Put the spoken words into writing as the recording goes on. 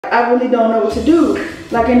I really don't know what to do,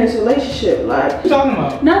 like in this relationship. Like, what you talking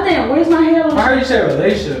about? Nothing. Where's my hair lotion? I heard you say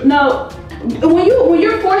relationship. No, when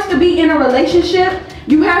you're forced to be in a relationship,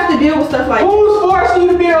 you have to deal with stuff like. Who's forcing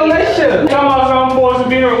you to be in a relationship? Talking about I'm forced to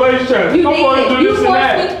be in a relationship. You I'm forced to do this and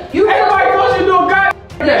that. Everybody forced you to do a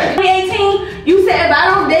goddamn. 2018, you said if I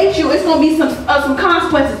don't date you, it's gonna be some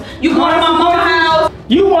consequences. You going to my mama's house.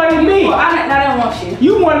 You wanted me. Well, I didn't want you.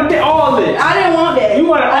 You wanted all this. I didn't want that. You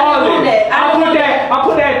wanted all this. I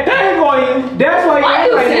put that thing on you. That's why you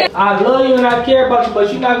act like that. I love you and I care about you,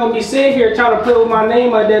 but you're not gonna be sitting here trying to play with my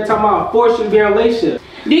name like that, talking about force you to be in a relationship.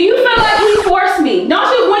 Do you feel like he forced me? Don't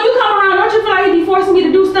you, when you come around, don't you feel like he be forcing me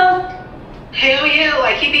to do stuff? Hell yeah,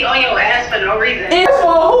 like he be on your ass for no reason.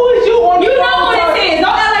 Well, who is you on? You know what it is.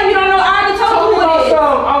 Don't act like you don't know. I already told you who it is.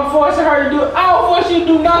 I'm forcing her to do it. I don't force you to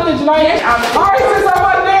do nothing tonight. Alright, since I'm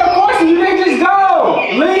out there forcing you, then just go.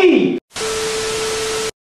 Leave.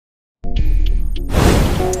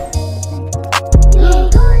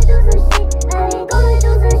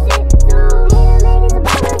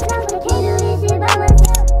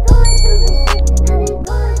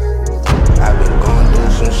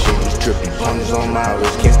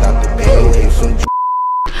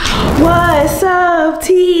 What's up,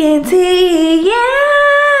 TNT? Yeah.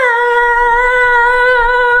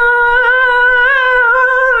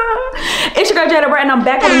 It's your girl 𝗪𝗪𝗪 and I'm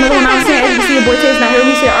back on another one. I'm saying, as you can see, your boy Tay's not here with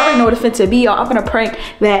me, so I already know what it's finna be, y'all. I'm finna prank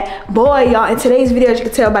that boy, y'all. In today's video, as you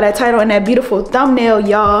can tell by that title and that beautiful thumbnail,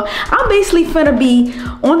 y'all, I'm basically finna be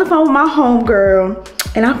on the phone with my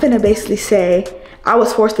homegirl, and I'm finna basically say I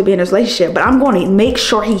was forced to be in this relationship, but I'm going to make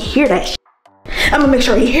sure he hear that shit. I'm gonna make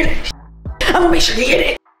sure he hear that shit. I'm gonna make sure he hear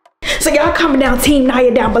that. So y'all comment down Team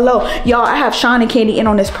NYAH down below. Y'all, I have Shawn and Kandi in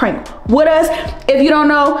on this prank with us. If you don't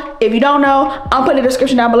know, I'm putting the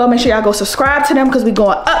description down below. Make sure y'all go subscribe to them because we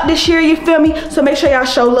going up this year, you feel me? So make sure y'all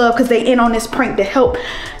show love because they in on this prank to help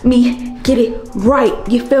me get it right,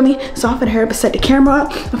 you feel me? So I'm finna hurry up and set the camera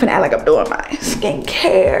up. I'm finna act like I'm doing my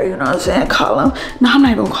skincare, you know what I'm saying? Call them. No, I'm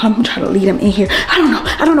not even gonna call them. I'm trying to lead them in here. I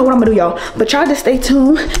don't know what I'm gonna do, y'all. But y'all just stay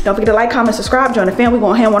tuned. Don't forget to like, comment, subscribe, join the fam. We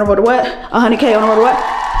gonna hand one over to what? 100K on the road to what?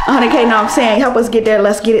 100K, know what I'm saying? Help us get there.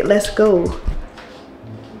 Let's get it. Let's go.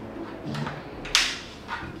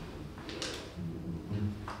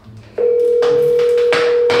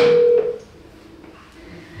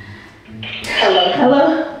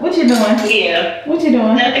 Hello? What you doing? Yeah. What you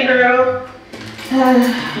doing? Nothing, girl.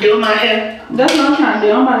 Doing my hair. That's what I'm trying to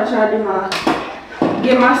do. I'm about to try to do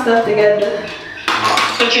get my stuff together.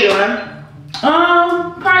 What you doing?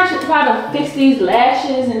 Probably should try to fix these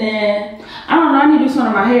lashes and then, I don't know, I need to do something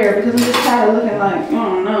on my hair because I'm just tired of looking like, I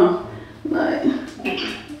don't know. Like,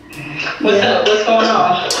 what's up? What's going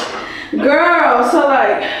on? Girl, so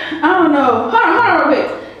like, I don't know. Hold on real quick.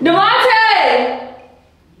 𝗪𝗪𝗪𝗪!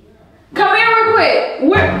 Come here real quick.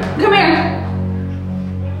 Come here.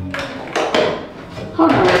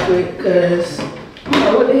 Hold on real quick, cause I don't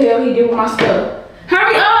know what the hell he did with my stuff.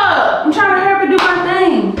 Hurry up! I'm trying to hurry up and do my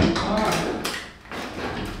thing.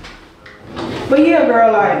 But yeah,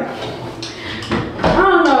 girl, like, I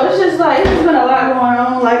don't know. It's just like, it's been a lot going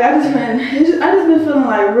on. Like, I just been feeling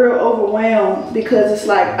like real overwhelmed because it's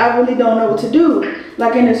like I really don't know what to do.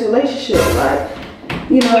 Like in this relationship, like,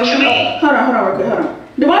 you know. What you mean? Hold on real quick. Hold on.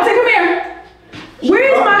 𝗪𝗪𝗪𝗪, come here.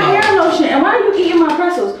 Where's my hair lotion? And why are you eating my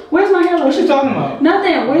pretzels? Where's my hair lotion? What you talking about?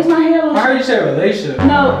 Nothing. Where's my hair lotion? I heard you say relationship.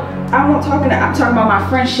 No, I'm talking about my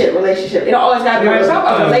friendship relationship. It always gotta be a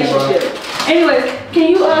relationship. Anyways, can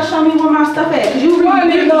you show me where my stuff at? Cause you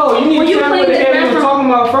really know. You need to tell me what the hell you were talking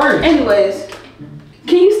about first. Anyways,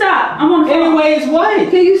 can you stop? I'm on the phone. Anyways, what?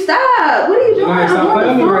 Can you stop? What are you doing? Right, I'm on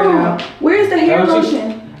the phone. right now. Where's the hair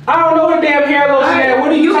lotion? I don't know what damn hair lotion is. What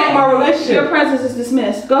are you talking about relationship? Your presence is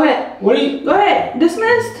dismissed. Go ahead. What are you? Go ahead.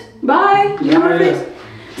 Dismissed. Bye. Get on my face.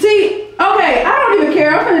 See, okay, I don't even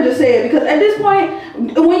care. I'm gonna just say it because at this point,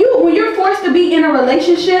 when you're forced to be in a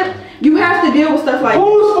relationship, you have to deal with stuff like.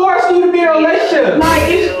 Who's forcing you to be in a relationship? Like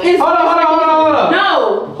it's hold on.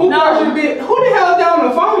 No. Who forced you to be? Who the hell is down on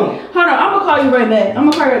the phone? Hold on. I'm gonna call you right back. I'm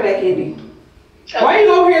gonna call you right back, Kandi. Why you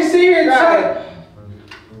over here sitting here?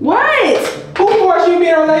 What? Who forced you to be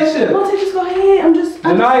in a relationship? 𝗪𝗪𝗪𝗪, just go ahead.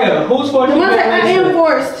 𝗪𝗪𝗪𝗪, who's forced you to be in a relationship? I am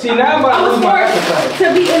forced. See, now I'm about to lose my appetite. To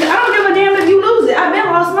be in, I don't give a damn if you lose it. I've been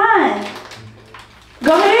lost mine.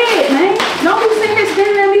 Go ahead, man. Don't be sitting here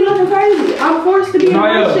standing at me looking crazy. I'm forced to be in a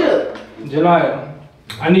relationship. 𝗪𝗪𝗪𝗪,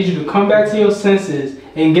 I need you to come back to your senses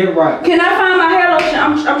and get right. Can I find my hair lotion?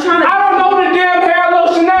 I'm trying to. I don't know the damn hair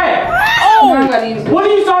lotion at. Oh! What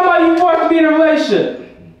are you talking about? You forced to be in a relationship?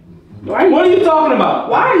 What are you talking about?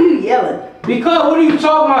 Why are you yelling? Because what are you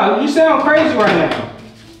talking about? You sound crazy right now.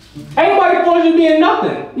 Ain't nobody forced you to be in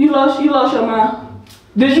nothing. You lost your mind.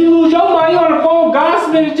 Did you lose your mind? You on the phone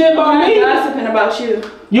gossiping and shit about me? I'm gossiping about you.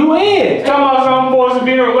 You is. Talking about I'm supposed to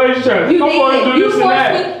be in a relationship. You I'm supposed to do did. this and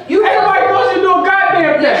that. Everybody supposed to do a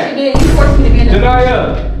goddamn thing. Yes, you did. You forced me to be in a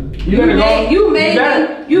NYAH,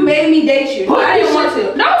 you made me date you. I didn't want to.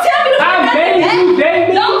 Don't tell me to put nothing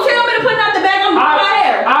back. Don't tell me to put nothing back on my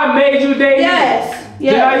hair. I made you date me. Yes.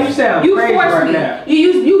 Yeah, you sound crazy right now.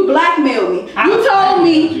 You blackmailed me. You told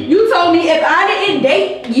me if I didn't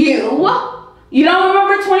date you don't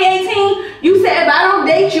remember 2018? You said if I don't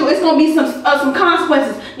date you, it's gonna be some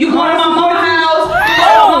consequences. You go to my mama's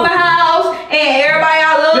house, and everybody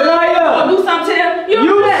I love gonna do something to them.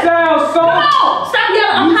 You sound so. Come on, stop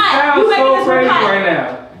yelling. I'm hot. You making this crazy hot right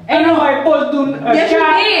now. Ain't nobody supposed to do a yes, you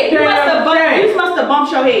did. You must have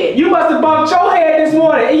bumped your head. You must have bumped your head this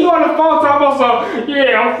morning, and you on the phone talking about something.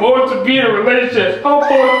 Yeah, I'm forced to be in a relationship. I'm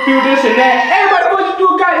forced to do this and that. Everybody supposed to do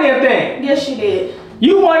a goddamn thing. Yes, you did.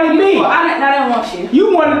 You wanted me. I didn't want you. You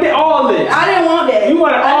wanted all this. I didn't want that. You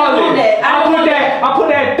wanted all this. I put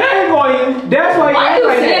that thing on you. That's why you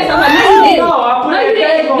like that. No, I put that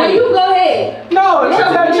thing on you. No, you go ahead. No, go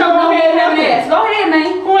ahead, Go ahead,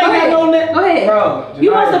 man. Go ahead. Bro, you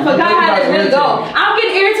must have forgot how this really go. I'm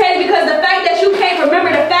getting irritated because the fact that you can't remember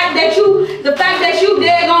the fact that you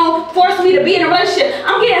daggone forced me to be in a relationship.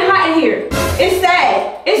 I'm getting hot in here. It's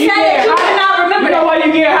sad. It's sad that you cannot remember. You know why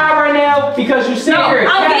you getting hot right now? Because you sit here.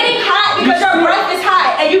 I'm getting hot because your breath is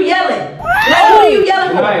hot and you yelling. Like, what are you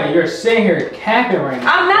yelling for? Right, you're sitting here capping right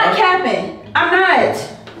now. I'm not capping. I'm not.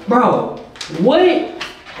 Bro, what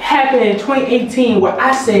happened in 2018 where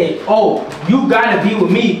I said, oh, you gotta be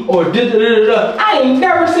with me or da-da-da-da-da? I ain't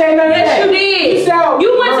never said none of that. Yes, you did. You said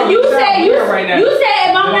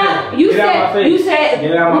if I'm not, you said,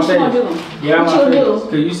 get out my face. Get out my face.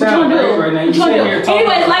 Cause you sound crazy right now. You sitting here talking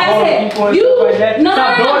anyways, like I said, stop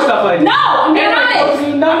doing stuff like that. No, I'm being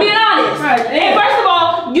honest. And first of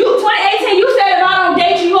all, 2018, you said if I don't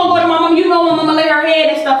date you, you gonna go to my mom. You know where mama lay her head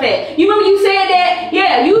and stuff at. You remember you said that?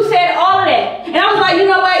 Yeah, you said all of that. And I was like, you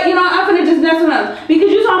know what? I'm finna just mess with them. Because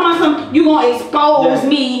you talking about you gonna expose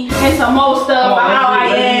me and some more stuff about how I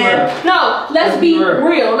am. No, let's be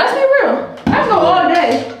real. Let's be real. I can go all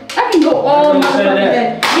day. I can go all motherfucking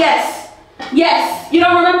day. Yes. You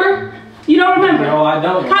don't remember? You don't remember? No, I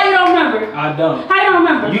don't. How you don't remember? I don't. How you don't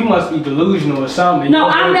remember? You must be delusional or something. No,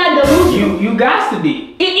 I'm not delusional. You got to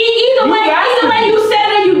be. Either way you said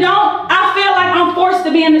it or you don't, I feel like I'm forced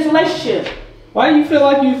to be in this relationship. Why do you feel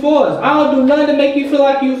like you forced? I don't do nothing to make you feel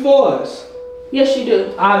like you forced. Yes, you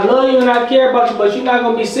do. I love you and I care about you, but you're not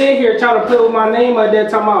gonna be sitting here trying to play with my name like that,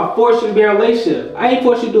 talking about force you to be in a relationship. I ain't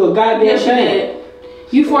forced you to do a goddamn thing. Yes, you did.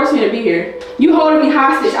 You forced me to be here. You holding me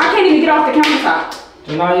hostage. I can't even get off the countertop.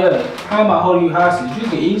 NYAH, how am I holding you hostage? You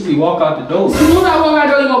can easily walk out the door. As soon as I walk out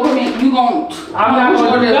the door, you gonna put me. I'm not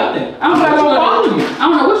gonna do nothing. I'm not gonna follow you. I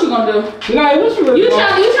don't know what you gonna do. NYAH, what you really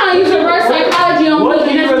want? You trying to use reverse psychology on me,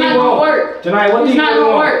 and it's not gonna work. NYAH, what do you really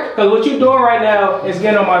want? Because what you doing right now is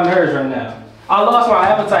getting on my nerves right now. I lost my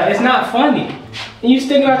appetite. It's not funny. And you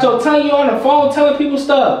sticking out your tongue, you on the phone telling people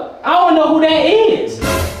stuff. I don't know who that is.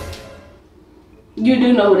 You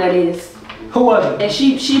do know who that is. Who was it? And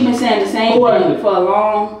she been saying the same thing for a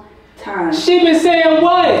long time. She been saying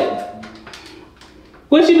what?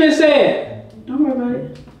 What she been saying? Don't worry about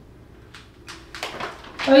it.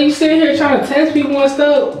 Are you sitting here trying to test people and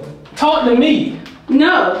stuff? Talk to me.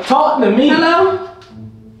 No. Talk to me. Hello?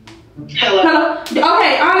 Hello?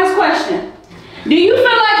 Okay, honest question. Do you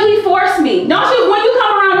feel like he forced me? When you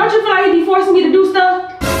come around, don't you feel like he be forcing me to do stuff?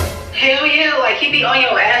 Hell yeah, like he be on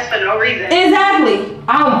your ass for no reason. Exactly.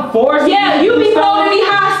 I'm forcing you. Yeah, you be holding me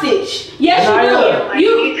hostage. Yes, you do. Like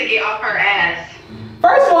you need to get off her ass.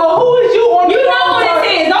 First of all, who is you on the phone? You know who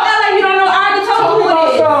this is. Don't act like you don't know. I already told you who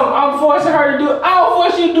it is. I'm forcing her to do it. I don't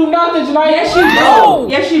force you to do nothing tonight. Yes, you do.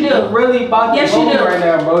 Yes, you do. You're really about to go right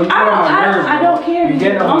now, bro. I don't care. You're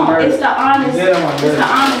getting on my nerves. It's the honest. It's the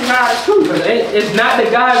honest God's truth. It's not the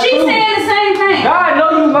God's truth. She's saying the same thing. God know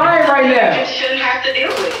you lying right now. You shouldn't have to deal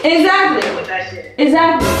with it. Exactly. With that shit.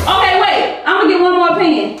 Exactly. Okay, wait. I'm gonna get one more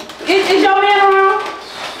opinion. Is your man around?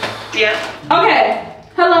 Yeah. Okay.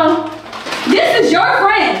 Hello. This is your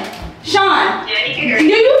friend, Sean. Yeah, he can hear you.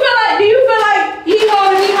 Do you feel like he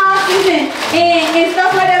holding me hostage and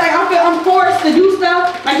stuff like that? Like I'm forced to do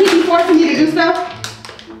stuff? Like he be forcing me to do stuff?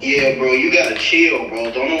 Yeah, bro, you gotta chill, bro.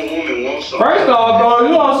 Don't no woman want something. First off, bro,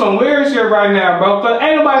 you on some weird shit right now, bro. Cause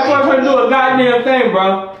ain't nobody forcing her to do a goddamn thing,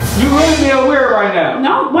 bro. You really being weird right now.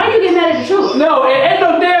 No, why you get mad at the truth? No, it ain't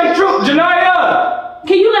no damn truth, NYAH.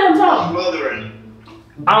 Can you let him talk?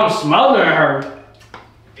 I'm smothering her.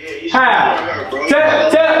 Yeah, how? Her, bro.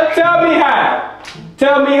 Tell me how.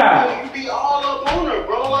 Tell me how. You be all up on her,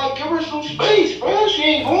 bro. Like, give personal space, bro. She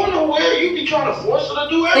ain't going nowhere. You be trying to force her to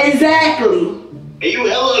do everything. Exactly. And you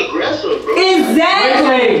hella aggressive, bro.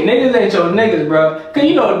 Exactly. Niggas ain't your niggas, bro. Cause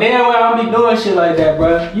you know damn well I don't be doing shit like that,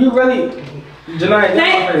 bro. You really, Janai.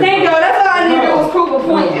 Thank you. That's all I needed was proof of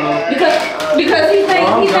point. Because he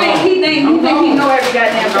think he know every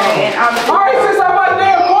goddamn thing. And I'm alright, since I'm out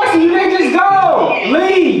there forcing you, they just go.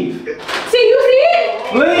 Leave. See, you see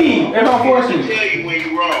it? Leave if I'm forcing you. Tell you when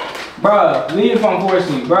you wrong. Bruh, leave if I'm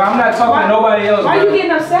forcing you. Bruh, I'm not talking to nobody else. Why bro. you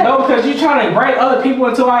getting upset? No, because you trying to bring other people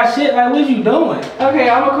into our shit. Like, what you doing? Okay,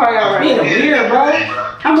 I'm gonna call y'all right Being back. weird, bro.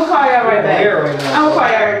 I'm gonna call y'all right back. Weird right now. I'm gonna call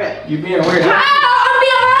y'all right back. You being weird. How? I'm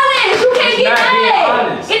being honest. You can't get Not being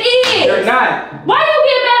mad. honest. It is. You're not. Why you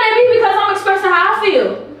get mad at me? Because I'm expressing how I feel.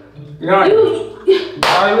 You're not.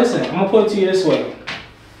 Alright, listen. I'm gonna put it to you this way.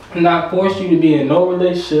 I'm not forcing you to be in no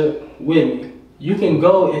relationship with me. You can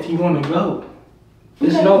go if you want to go.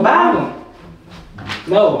 There's no problem.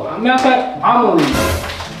 No, I'm not that. I'm gonna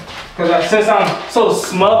leave. Cause since I'm so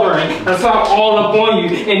smothering, and so I'm all up on you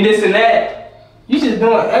and this and that, you just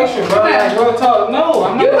doing extra, bro. Like real talk. No,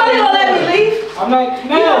 I'm not. You really gonna let me leave? I'm not.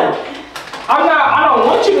 No, I'm not. I don't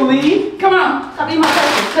want you to leave. Come on, stop being my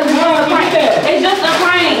person. Cause it's No, just a give me prank. that. It's just a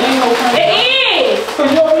prank. Ain't no prank. It is. Cause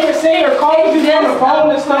you over here saying or calling people on the phone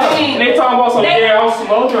and stuff, and they talking about some yeah, I'm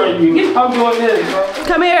smothering you. I'm doing this, bro.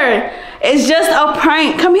 Come here. It's just a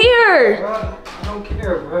prank. Come here. Bro, I don't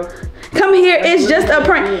care, bro. Come here. It's just a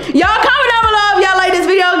prank. Y'all comment down below if y'all like this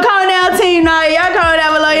video. Comment down, TEAMNYAH. Y'all comment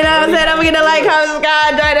down below. You know what I'm saying? I'm gonna get a like, comment,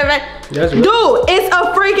 subscribe, join the back. Dude, it's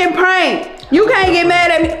a freaking prank. You can't get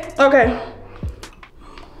mad at me. Okay.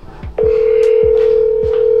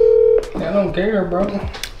 I don't care, bro.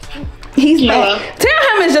 He's mad. Tell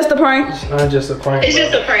him it's just a prank. It's not just a prank. It's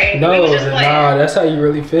just a prank. No, We was just playing. nah, that's how you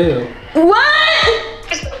really feel. What?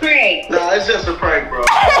 It's just a prank. Nah, it's just a prank, bro.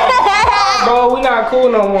 Bro, we not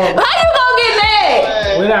cool no more. How you gonna get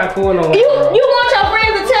mad? We not cool no more. You bro. want your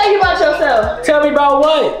friends to tell you about yourself. Tell me about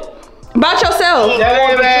what? About yourself. That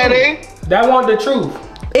want the truth. That want the truth.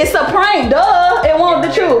 It's a prank, duh. It want the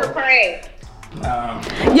It's a truth. prank.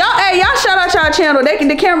 Y'all shout out y'all channel.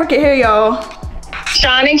 The camera can hear y'all.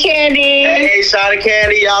 Shawn and Candy. Hey, Shawn and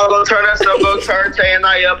Candy, y'all go turn us up, go turn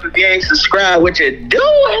taeandnyah up if you ain't subscribed. What you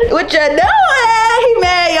doing? What you doing? He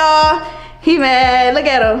mad, y'all. He mad. Look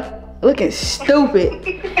at him. Looking stupid.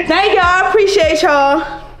 Thank y'all. I appreciate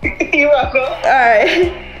y'all. You're welcome.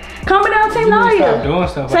 Alright. Comment down, TEAMNYAH. Stop doing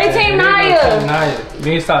stuff. Say like that. TEAMNYAH.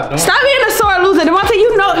 You need to stop doing. Stop being a sore loser.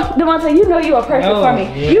 Devontae, you know you are perfect No, for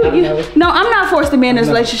me. yeah, No, I'm not forced to be in this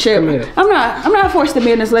relationship. Come here. I'm not forced to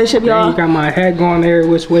be in this relationship, Man, y'all. you got my hat going there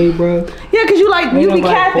which way, bro? Yeah, cause you be nobody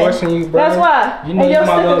capping. forcing you, bro. That's why. You know And your you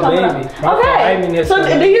my sticker little coming baby. up. My Okay. fault.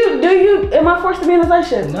 So do you? Am I forced to be in this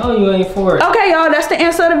relationship? No, you ain't for it. Okay, y'all. That's the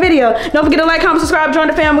answer of the video. Don't forget to like, comment, subscribe, join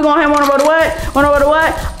the fam. We're gonna have one over to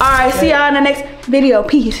what? All right. See y'all in the next video.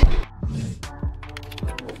 Peace.